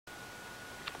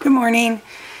Good morning.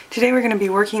 Today we're going to be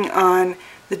working on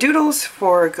the doodles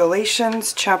for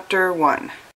Galatians chapter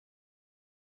 1.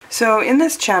 So in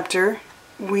this chapter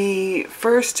we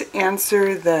first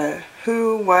answer the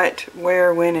who, what,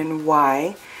 where, when, and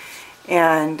why.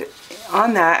 And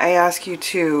on that I ask you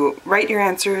to write your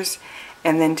answers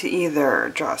and then to either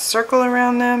draw a circle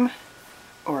around them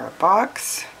or a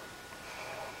box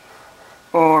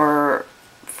or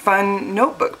fun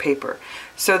notebook paper.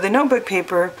 So the notebook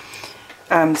paper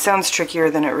sounds trickier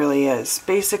than it really is.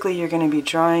 Basically, you're going to be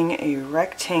drawing a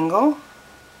rectangle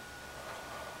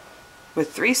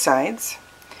with 3 sides,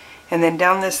 and then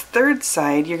down this third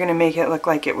side you're going to make it look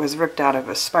like it was ripped out of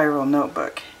a spiral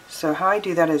notebook. So how I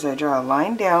do that is I draw a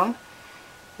line down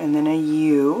and then a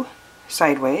U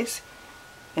sideways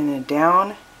and then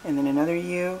down and then another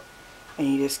U,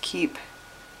 and you just keep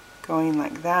going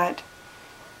like that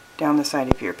down the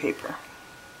side of your paper.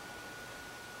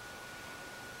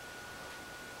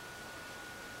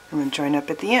 I'm going to join up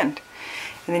at the end.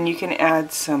 And then you can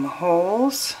add some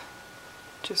holes,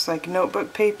 just like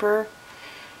notebook paper,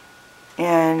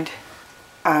 and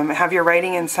have your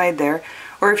writing inside there.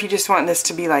 Or if you just want this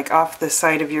to be like off the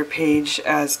side of your page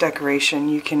as decoration,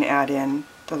 you can add in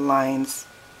the lines.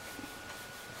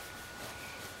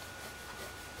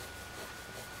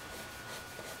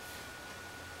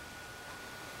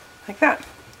 Like that.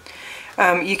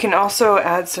 You can also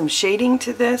add some shading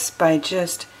to this by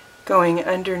just going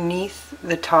underneath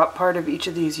the top part of each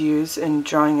of these U's and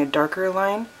drawing a darker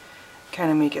line,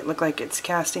 kind of make it look like it's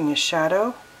casting a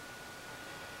shadow,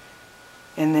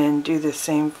 and then do the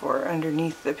same for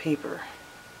underneath the paper.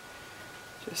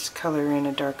 Just color in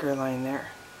a darker line there.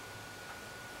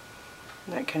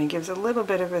 And that kind of gives a little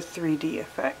bit of a 3D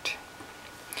effect.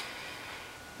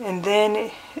 And then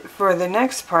for the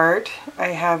next part I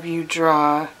have you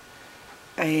draw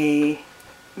a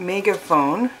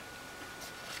megaphone.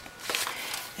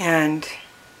 And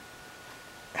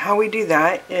how we do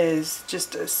that is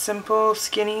just a simple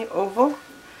skinny oval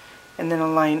and then a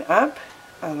line up,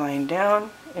 a line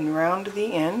down, and round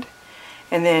the end.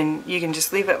 And then you can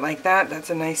just leave it like that.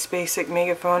 That's a nice basic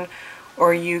megaphone.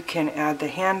 Or you can add the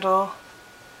handle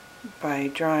by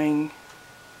drawing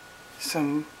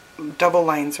some double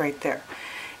lines right there.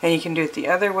 And you can do it the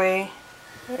other way.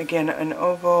 Again, an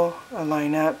oval, a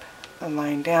line up, a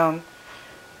line down,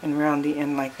 and round the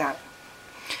end like that.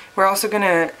 We're also going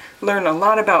to learn a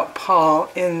lot about Paul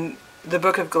in the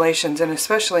book of Galatians, and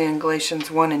especially in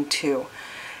Galatians 1 and 2.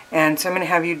 And so I'm going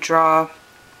to have you draw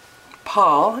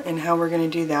Paul, and how we're going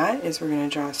to do that is we're going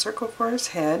to draw a circle for his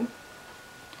head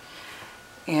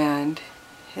and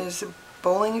his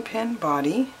bowling pin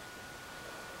body.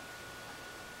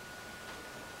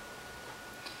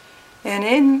 And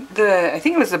in I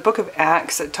think it was the book of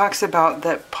Acts, it talks about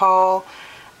that Paul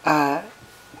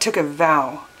took a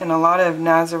vow, and a lot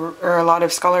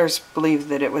of scholars believe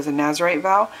that it was a Nazarite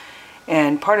vow,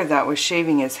 and part of that was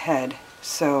shaving his head.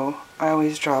 So I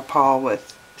always draw Paul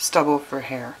with stubble for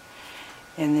hair,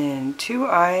 and then 2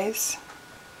 eyes,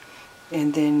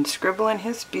 and then scribble in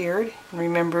his beard. And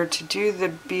remember, to do the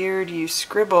beard you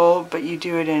scribble, but you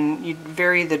do it you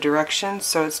vary the direction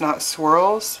so it's not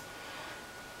swirls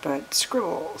but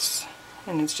scribbles,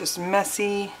 and it's just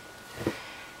messy.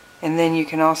 And then you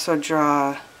can also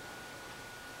draw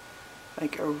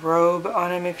like a robe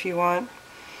on him if you want,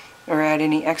 or add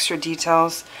any extra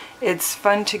details. It's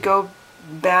fun to go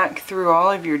back through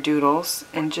all of your doodles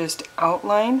and just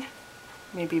outline,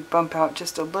 maybe bump out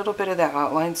just a little bit of that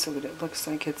outline so that it looks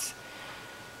like it's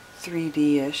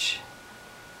 3D-ish.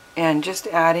 And just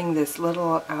adding this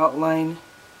little outline,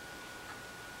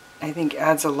 I think,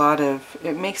 adds a lot of,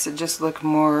 it makes it just look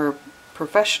more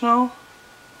professional,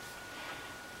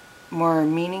 more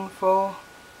meaningful.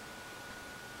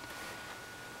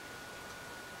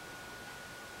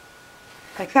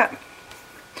 Like that.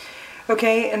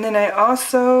 Okay, and then I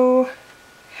also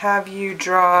have you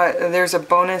draw, there's a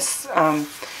bonus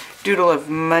doodle of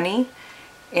money,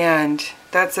 and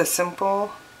that's a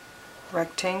simple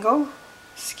rectangle,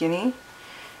 skinny,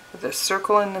 with a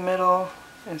circle in the middle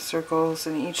and circles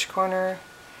in each corner,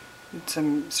 and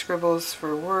some scribbles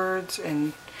for words,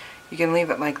 and you can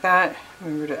leave it like that.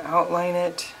 Remember to outline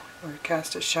it or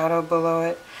cast a shadow below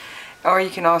it. Or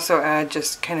you can also add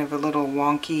just kind of a little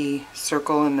wonky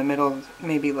circle in the middle,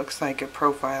 maybe looks like a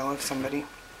profile of somebody.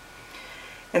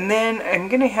 And then I'm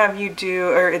going to have you do,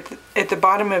 or at the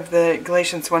bottom of the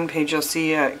Galatians 1 page you'll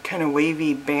see a kind of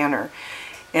wavy banner.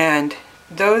 And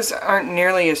those aren't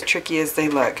nearly as tricky as they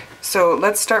look. So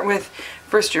let's start with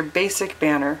first your basic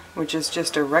banner, which is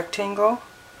just a rectangle.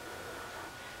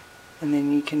 And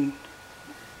then you can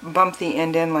bump the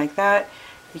end in like that.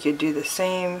 You could do the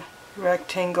same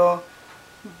rectangle,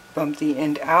 bump the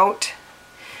end out.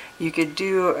 You could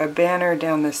do a banner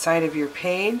down the side of your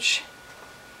page.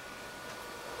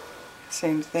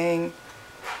 Same thing,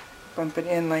 bump it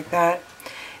in like that.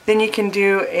 Then you can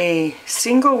do a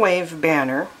single wave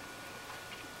banner.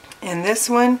 And this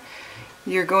one,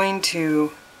 you're going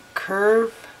to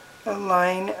curve a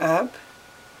line up,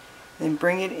 then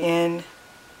bring it in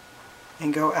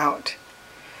and go out.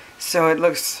 So it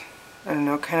looks, I don't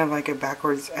know, kind of like a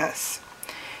backwards S.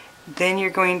 Then you're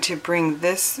going to bring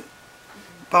this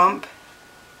bump,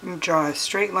 draw a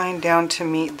straight line down to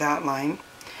meet that line.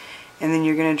 And then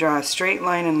you're going to draw a straight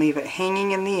line and leave it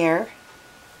hanging in the air.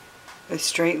 A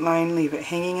straight line, leave it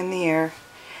hanging in the air.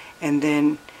 And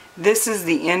then this is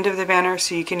the end of the banner,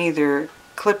 so you can either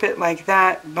clip it like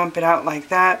that, bump it out like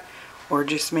that, or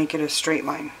just make it a straight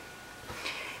line.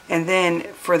 And then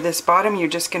for this bottom, you're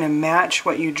just going to match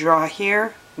what you draw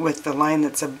here with the line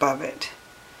that's above it.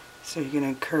 So you're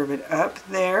going to curve it up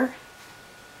there.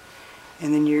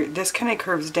 And then this kind of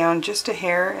curves down just a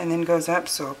hair and then goes up,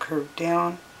 so I'll curve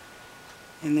down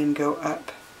and then go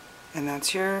up. And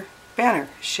that's your banner.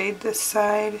 Shade this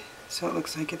side so it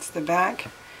looks like it's the back.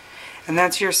 And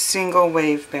that's your single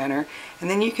wave banner. And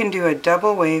then you can do a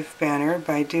double wave banner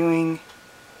by doing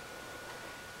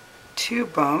 2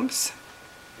 bumps.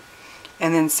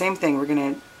 And then same thing, we're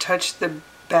going to touch the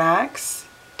backs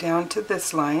down to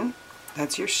this line.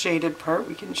 That's your shaded part.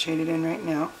 We can shade it in right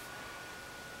now.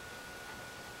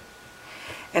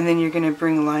 And then you're going to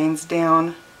bring lines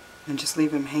down and just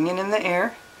leave them hanging in the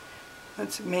air.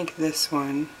 Let's make this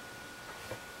one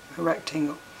a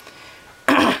rectangle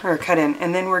or a cut in.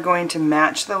 And then we're going to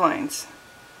match the lines.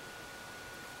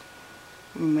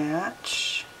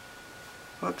 Match.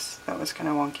 Whoops, that was kind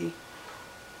of wonky.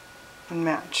 And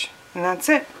match. And that's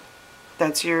it.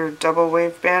 That's your double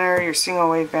wave banner, your single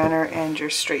wave banner, and your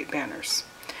straight banners.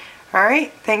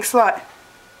 Alright, thanks a lot.